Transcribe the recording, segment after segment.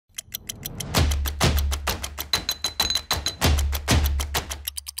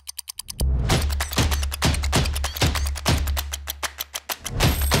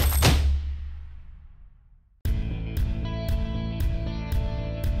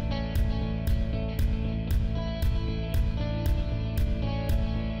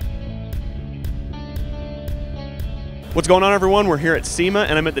What's going on, everyone? We're here at SEMA,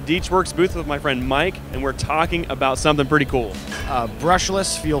 and I'm at the Deatschwerks booth with my friend Mike, and we're talking about something pretty cool.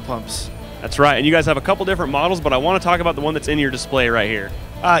 Brushless fuel pumps. That's right, and you guys have a couple different models, but I want to talk about the one that's in your display right here.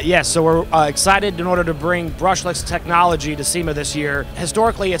 Yes, so we're excited in order to bring brushless technology to SEMA this year.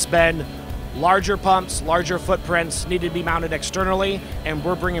 Historically, it's been larger pumps, larger footprints, needed to be mounted externally, and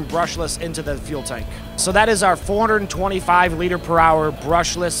we're bringing brushless into the fuel tank. So that is our 425 liter per hour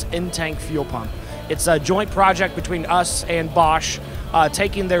brushless in-tank fuel pump. It's a joint project between us and Bosch,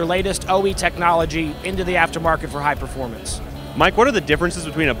 taking their latest OE technology into the aftermarket for high performance. Mike, what are the differences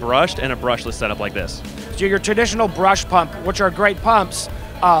between a brushed and a brushless setup like this? So your traditional brush pump, which are great pumps,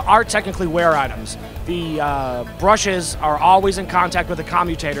 are technically wear items. The brushes are always in contact with the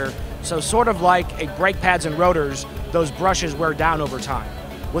commutator, so sort of like a brake pads and rotors, those brushes wear down over time.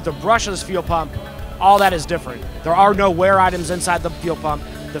 With a brushless fuel pump, all that is different. There are no wear items inside the fuel pump.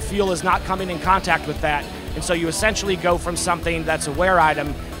 The fuel is not coming in contact with that, and so you essentially go from something that's a wear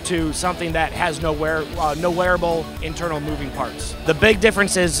item to something that has no wearable internal moving parts. The big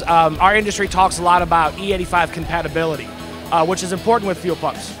difference is our industry talks a lot about E85 compatibility, which is important with fuel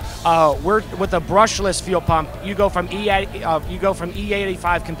pumps. With a brushless fuel pump, you go from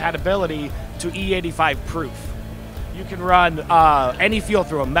E85 compatibility to E85 proof. You can run any fuel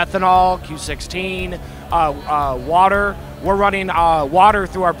through them: methanol, Q16, water. We're running water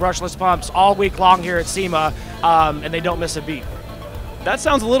through our brushless pumps all week long here at SEMA, and they don't miss a beat. That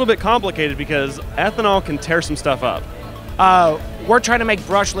sounds a little bit complicated because ethanol can tear some stuff up. We're trying to make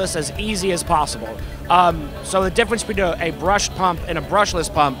brushless as easy as possible. So the difference between a brushed pump and a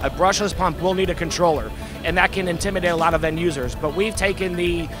brushless pump will need a controller, and that can intimidate a lot of end users, but we've taken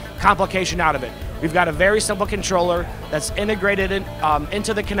the complication out of it. We've got a very simple controller that's integrated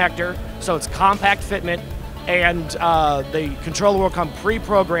into the connector, so it's compact fitment, and the controller will come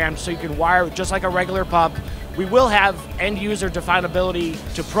pre-programmed so you can wire it just like a regular pump. We will have end user definability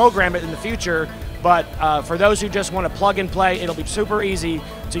to program it in the future, but for those who just want to plug and play, it'll be super easy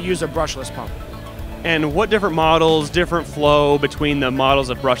to use a brushless pump. And what different models, different flow between the models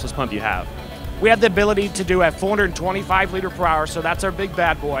of brushless pump you have? We have the ability to do a 425 liter per hour, so that's our big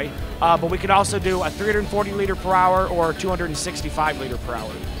bad boy, but we could also do a 340 liter per hour or 265 liter per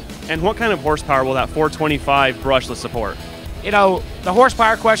hour. And what kind of horsepower will that 425 brushless support? You know, the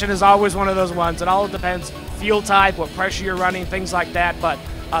horsepower question is always one of those ones. It all depends, fuel type, what pressure you're running, things like that, but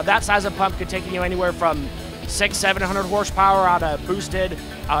that size of pump could take you anywhere from 600-700 horsepower on a boosted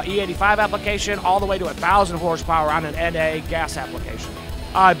E85 application all the way to 1,000 horsepower on an NA gas application.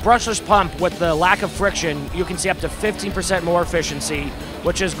 Brushless pump, with the lack of friction, you can see up to 15% more efficiency,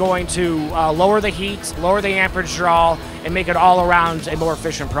 which is going to lower the heat, lower the amperage draw, and make it all around a more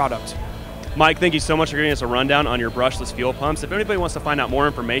efficient product. Mike, thank you so much for giving us a rundown on your brushless fuel pumps. If anybody wants to find out more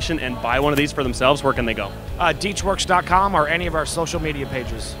information and buy one of these for themselves, where can they go? Deatschwerks.com or any of our social media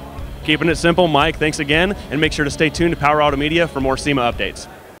pages. Keeping it simple, Mike, thanks again, and make sure to stay tuned to Automedia for more SEMA updates.